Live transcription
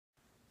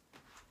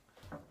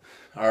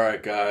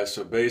Alright guys,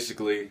 so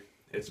basically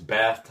it's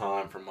bath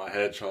time for my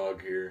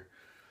hedgehog here.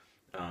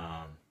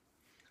 I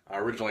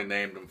originally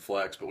named him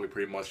Flex, but we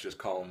pretty much just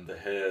call him the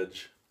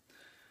Hedge.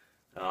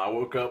 I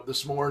woke up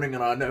this morning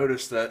and I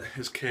noticed that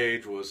his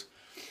cage was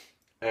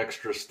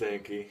extra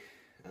stinky.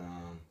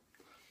 Um,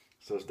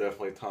 so it's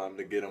definitely time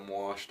to get him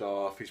washed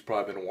off. He's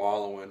probably been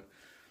wallowing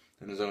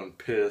in his own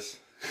piss.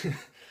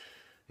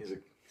 He's a,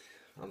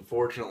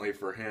 Unfortunately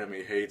for him,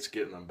 he hates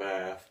getting a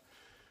bath.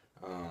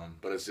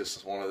 But it's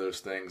just one of those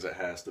things that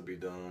has to be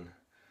done.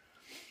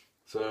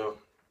 So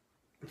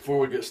before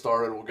we get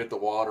started, we'll get the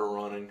water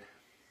running.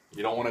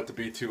 You don't want it to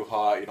be too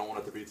hot. You don't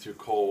want it to be too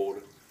cold.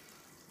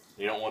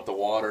 You don't want the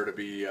water to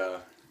be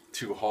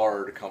too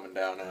hard coming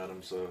down at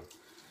him. So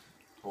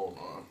hold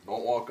on.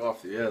 Don't walk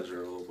off the edge there,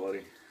 little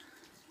buddy.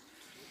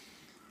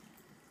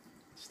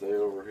 Stay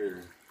over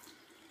here.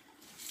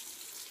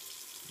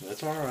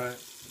 That's alright.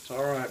 It's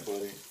alright,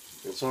 buddy.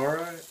 It's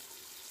alright.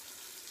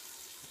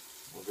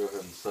 We'll go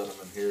ahead and set him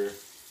in here.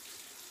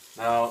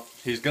 Now,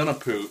 he's going to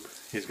poop.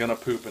 He's going to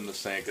poop in the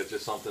sink. It's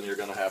just something you're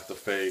going to have to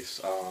face.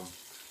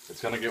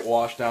 It's going to get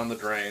washed down the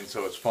drain,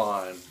 so it's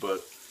fine.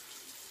 But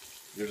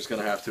you're just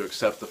going to have to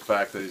accept the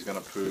fact that he's going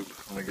to poop.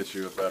 I'm going to get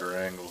you a better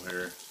angle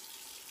here.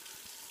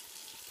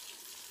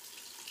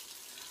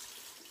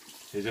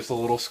 He's just a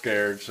little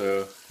scared,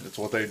 so it's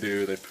what they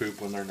do. They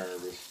poop when they're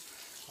nervous.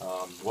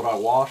 What I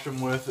wash him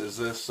with is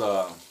this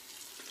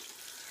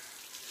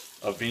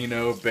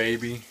Aveeno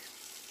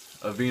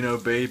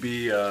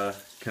Baby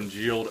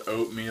congealed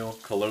oatmeal,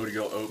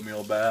 colloidal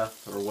oatmeal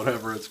bath, or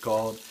whatever it's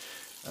called.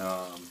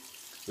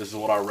 This is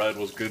what I read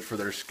was good for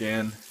their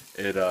skin.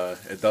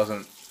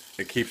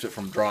 It keeps it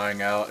from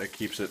drying out. It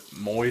keeps it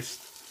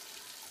moist,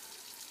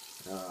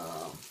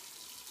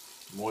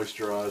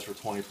 moisturized for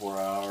 24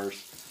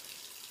 hours.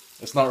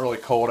 It's not really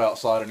cold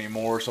outside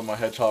anymore, so my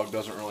hedgehog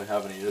doesn't really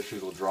have any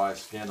issues with dry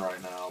skin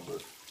right now.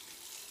 But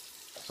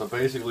so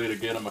basically, to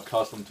get him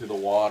accustomed to the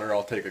water,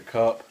 I'll take a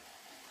cup.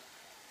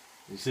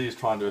 You see he's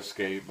trying to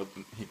escape, but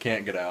he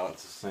can't get out.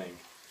 It's a sink.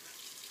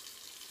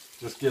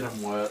 Just get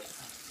him wet.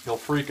 He'll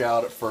freak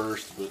out at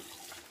first, but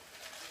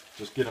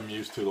just get him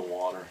used to the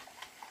water.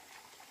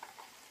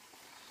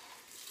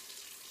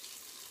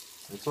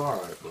 It's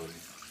alright, buddy.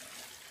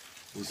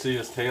 You see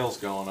his tail's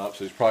going up,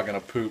 so he's probably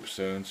going to poop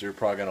soon, so you're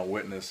probably going to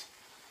witness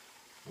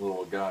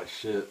little guy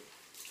shit.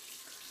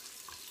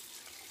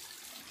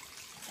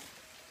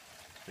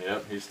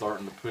 Yep, he's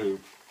starting to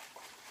poop.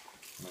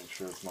 Make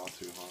sure it's not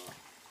too hot.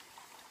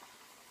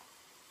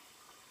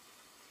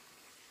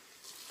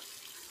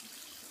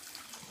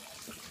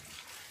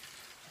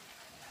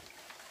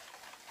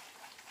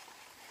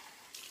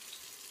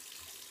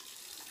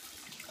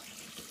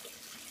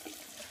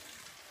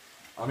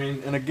 I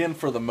mean, and again,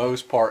 for the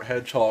most part,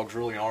 hedgehogs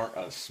really aren't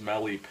a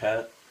smelly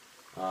pet.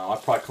 I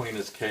probably clean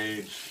his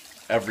cage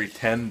every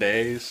 10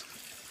 days.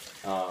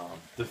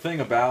 The thing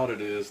about it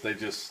is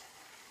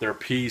their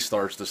pee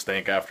starts to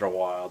stink after a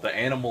while. The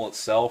animal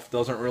itself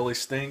doesn't really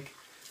stink,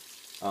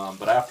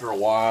 but after a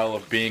while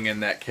of being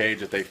in that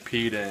cage that they've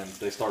peed in,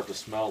 they start to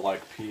smell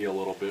like pee a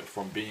little bit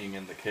from being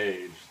in the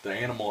cage. The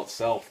animal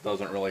itself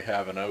doesn't really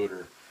have an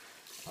odor.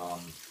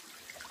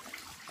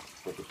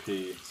 With the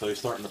pee. So he's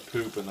starting to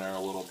poop in there a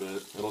little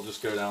bit. It'll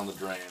just go down the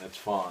drain. It's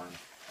fine.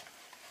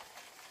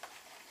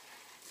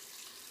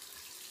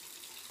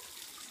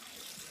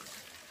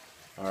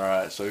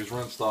 Alright, so he's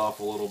rinsed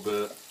off a little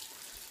bit.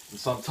 And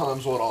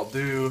sometimes what I'll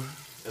do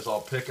is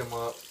I'll pick him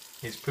up.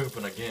 He's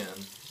pooping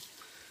again.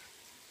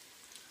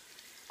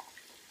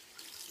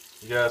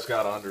 You guys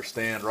gotta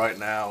understand, right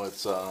now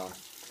it's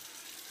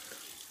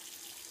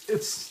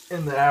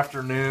in the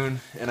afternoon,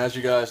 and as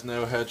you guys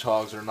know,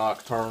 hedgehogs are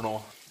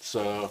nocturnal.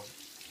 So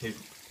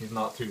he's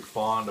not too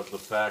fond of the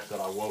fact that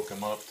I woke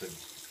him up to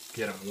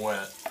get him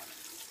wet.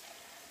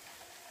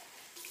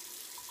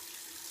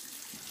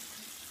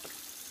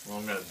 What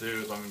I'm going to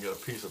do is I'm going to get a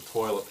piece of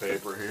toilet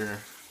paper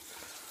here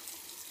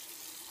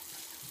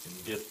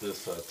and get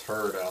this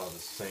turd out of the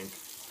sink.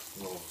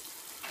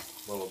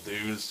 Little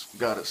dude's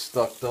got it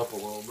stuck up a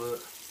little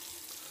bit.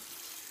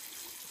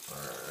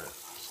 Alright,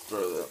 let's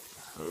throw that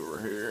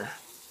over here.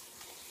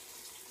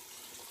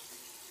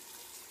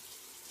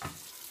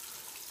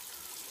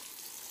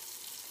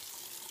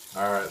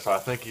 Alright, so I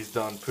think he's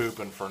done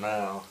pooping for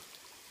now.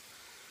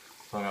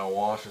 So I'm going to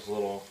wash his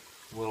little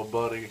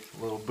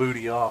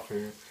booty off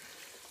here.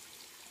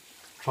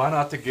 Try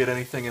not to get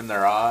anything in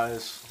their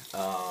eyes,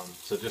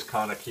 so just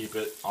kind of keep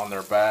it on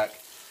their back.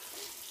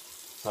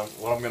 So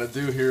what I'm going to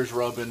do here is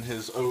rub in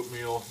his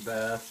oatmeal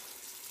bath.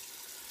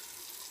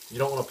 You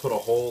don't want to put a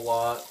whole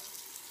lot,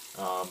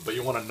 but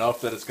you want enough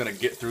that it's going to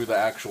get through the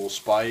actual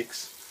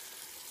spikes.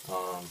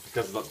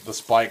 Because the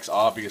spikes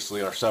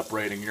obviously are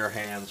separating your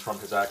hands from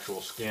his actual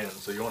skin,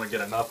 so you want to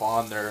get enough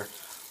on there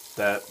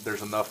that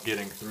there's enough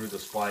getting through the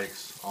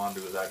spikes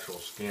onto his actual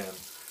skin.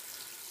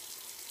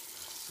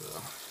 So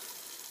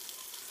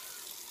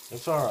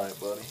it's alright,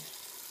 buddy.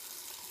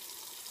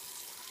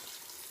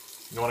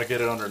 You want to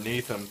get it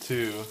underneath him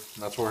too,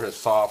 and that's where his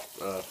soft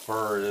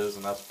fur is,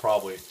 and that's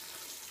probably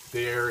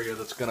the area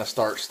that's going to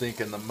start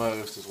stinking the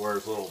most is where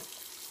his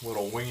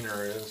little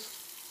wiener is.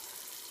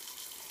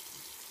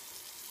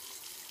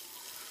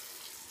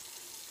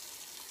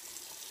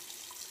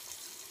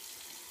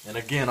 And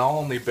again, I'll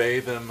only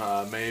bathe him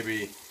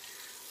maybe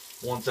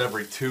once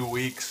every 2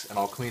 weeks, and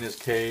I'll clean his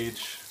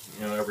cage,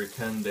 you know, every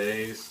 10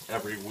 days,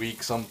 every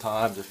week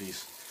sometimes if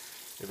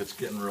it's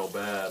getting real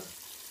bad.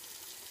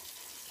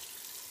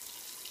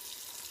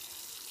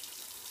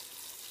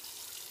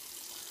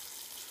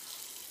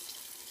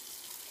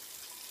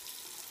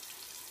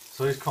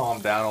 So he's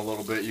calmed down a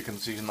little bit. You can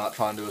see he's not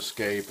trying to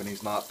escape, and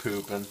he's not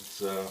pooping,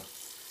 so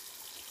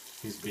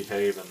he's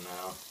behaving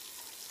now.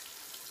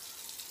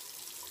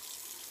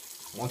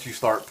 Once you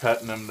start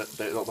petting them,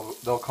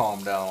 they'll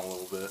calm down a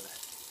little bit.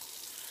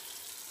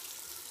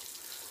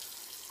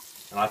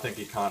 And I think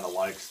he kind of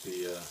likes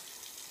the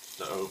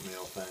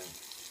oatmeal thing.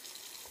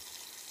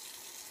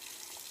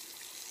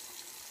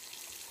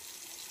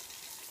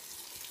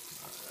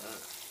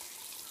 Alright.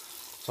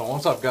 So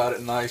once I've got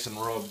it nice and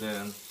rubbed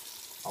in,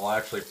 I'll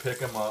actually pick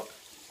him up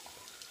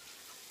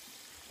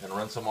and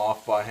rinse him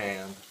off by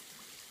hand.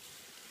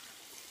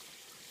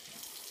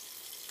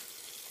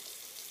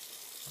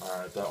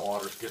 Alright, that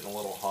water's getting a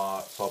little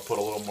hot, so I'll put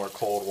a little more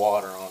cold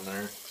water on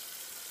there.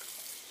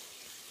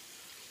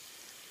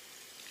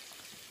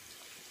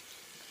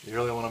 You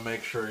really want to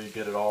make sure you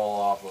get it all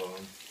off of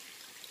him.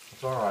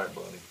 It's alright,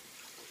 buddy.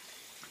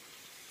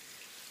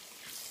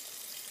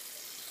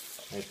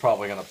 He's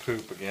probably going to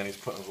poop again. He's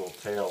putting his little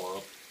tail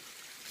up.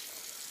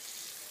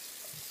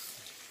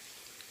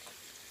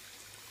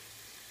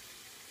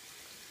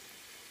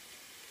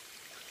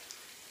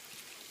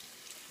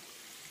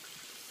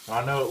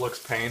 I know it looks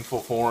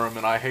painful for him,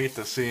 and I hate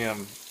to see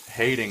him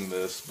hating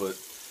this, but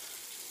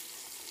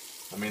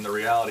I mean, the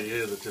reality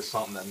is it's just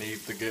something that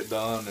needs to get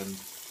done, and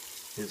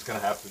he's going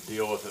to have to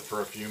deal with it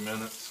for a few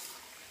minutes.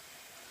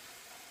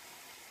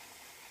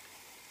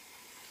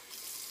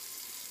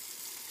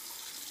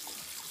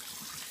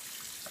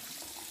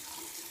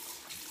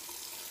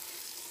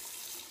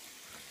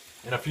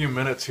 In a few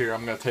minutes here,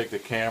 I'm going to take the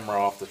camera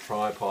off the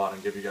tripod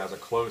and give you guys a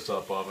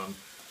close-up of him.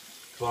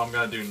 So what I'm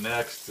going to do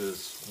next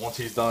is, once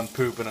he's done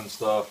pooping and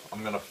stuff,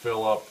 I'm going to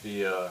fill up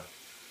the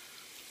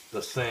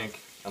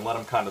sink and let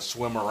him kind of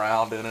swim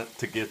around in it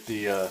to get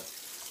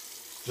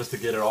just to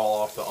get it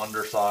all off the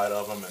underside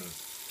of him and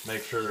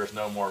make sure there's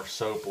no more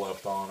soap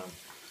left on him.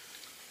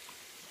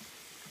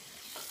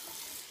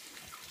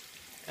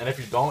 And if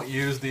you don't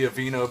use the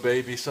Aveeno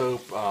baby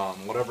soap,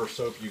 whatever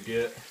soap you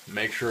get,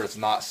 make sure it's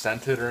not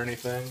scented or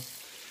anything.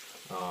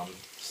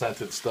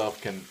 Scented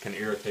stuff can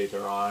irritate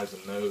their eyes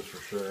and nose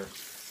for sure.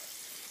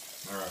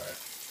 Alright.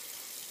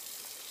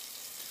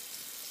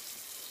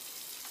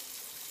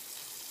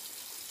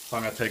 So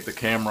I'm going to take the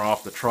camera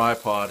off the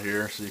tripod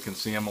here so you can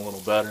see him a little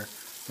better.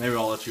 Maybe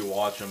I'll let you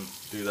watch him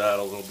do that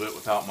a little bit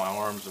without my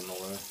arms in the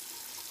way.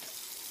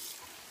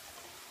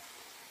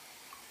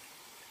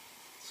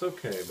 It's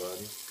okay,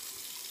 buddy.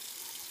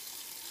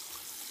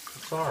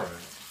 It's alright.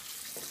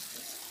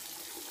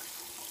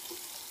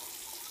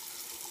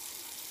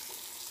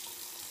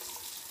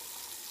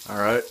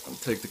 Alright, I'll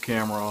take the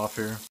camera off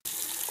here.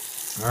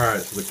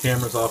 Alright, so the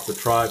camera's off the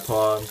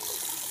tripod.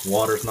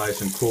 Water's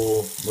nice and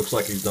cool. Looks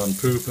like he's done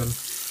pooping.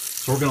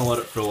 So we're going to let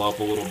it fill up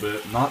a little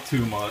bit. Not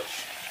too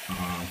much.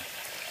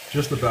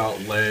 Just about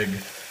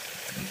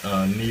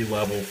knee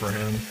level for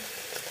him.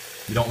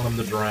 You don't want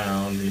him to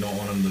drown. You don't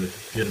want him to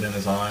get it in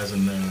his eyes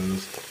and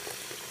nose.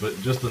 But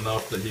just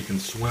enough that he can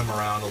swim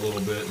around a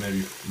little bit,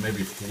 maybe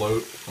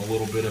float a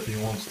little bit if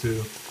he wants to.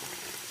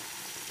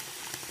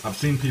 I've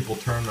seen people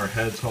turn their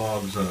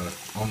hedgehogs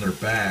on their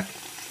back,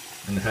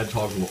 and the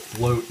hedgehogs will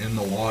float in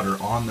the water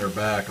on their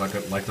back like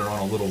they're on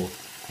a little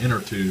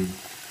inner tube.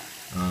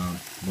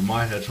 But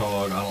my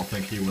hedgehog, I don't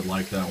think he would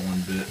like that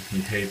one bit. He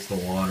hates the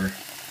water.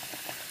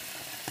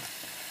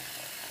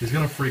 He's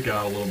going to freak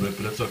out a little bit,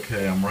 but it's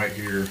okay. I'm right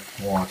here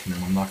watching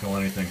him. I'm not going to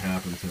let anything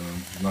happen to him.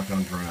 He's not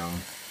going to drown.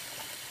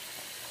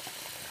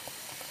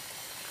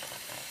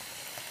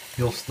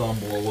 He'll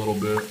stumble a little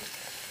bit.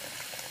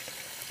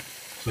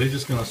 So he's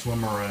just going to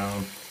swim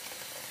around.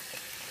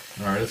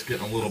 Alright, it's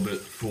getting a little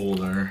bit full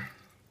there.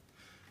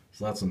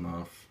 So that's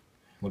enough.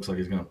 Looks like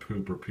he's going to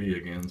poop or pee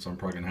again, so I'm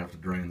probably going to have to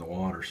drain the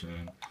water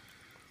soon.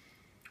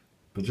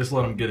 But just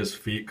let him get his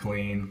feet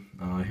clean.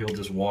 He'll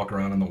just walk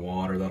around in the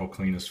water. That'll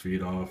clean his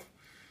feet off.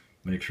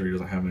 Make sure he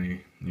doesn't have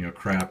any,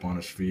 crap on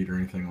his feet or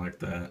anything like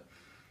that.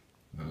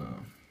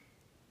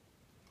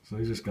 So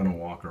he's just going to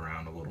walk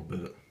around a little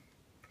bit.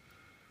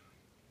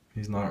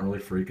 He's not really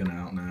freaking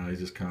out now. He's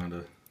just kind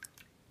of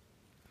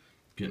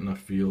getting a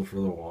feel for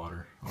the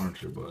water.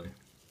 Aren't you, buddy?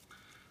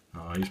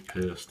 He's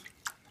pissed.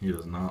 He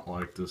does not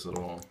like this at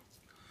all.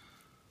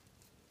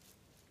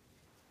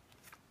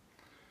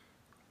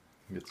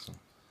 Get some.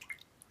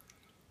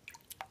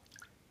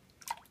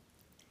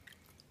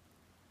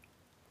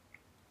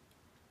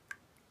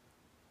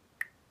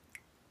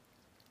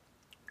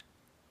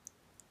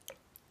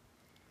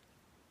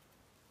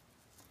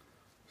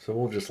 So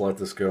we'll just let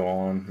this go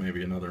on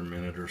maybe another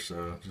minute or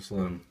so. Just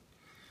let him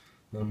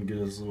Let him get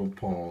his little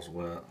paws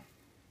wet.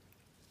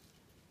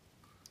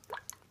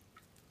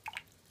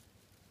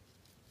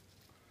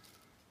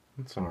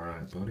 It's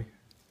alright, buddy.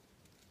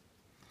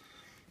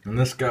 And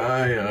this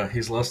guy,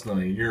 he's less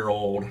than a year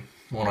old.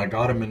 When I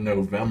got him in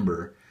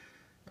November,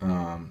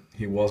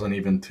 he wasn't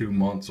even 2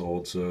 months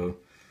old. So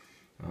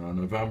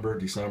November,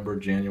 December,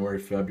 January,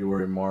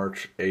 February,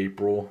 March,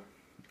 April.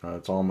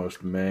 It's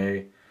almost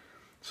May.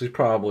 So he's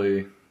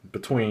probably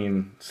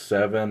between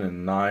 7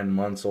 and 9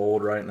 months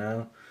old right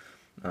now.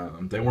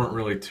 They weren't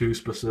really too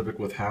specific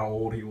with how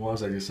old he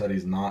was. They just said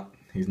he's not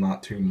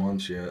 2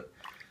 months yet.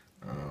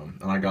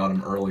 And I got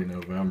him early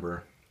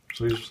November.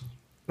 So he's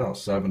about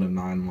 7 and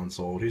 9 months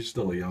old. He's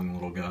still a young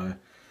little guy.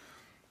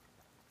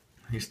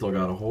 He's still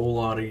got a whole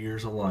lot of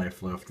years of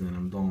life left in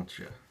him, don't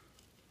you?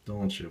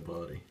 Don't you,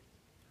 buddy?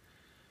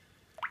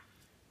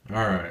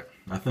 Alright,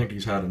 I think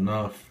he's had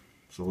enough.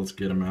 So let's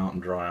get him out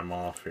and dry him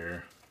off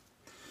here.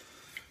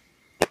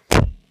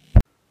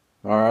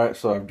 Alright,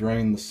 so I've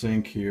drained the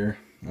sink here.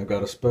 I've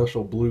got a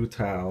special blue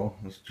towel.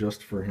 It's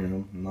just for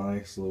him.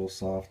 Nice little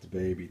soft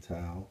baby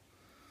towel.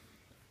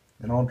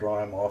 And I'll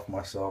dry him off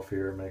myself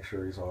here, make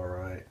sure he's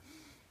alright.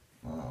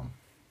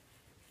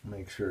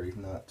 Make sure he's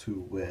not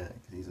too wet.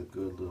 He's a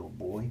good little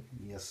boy.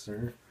 Yes,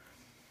 sir.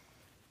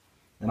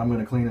 And I'm going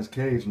to clean his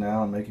cage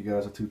now and make you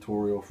guys a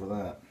tutorial for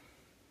that.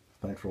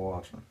 Thanks for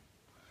watching.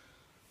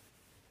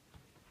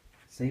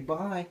 Say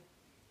bye.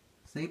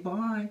 Say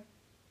bye.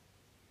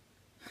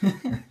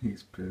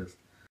 He's pissed.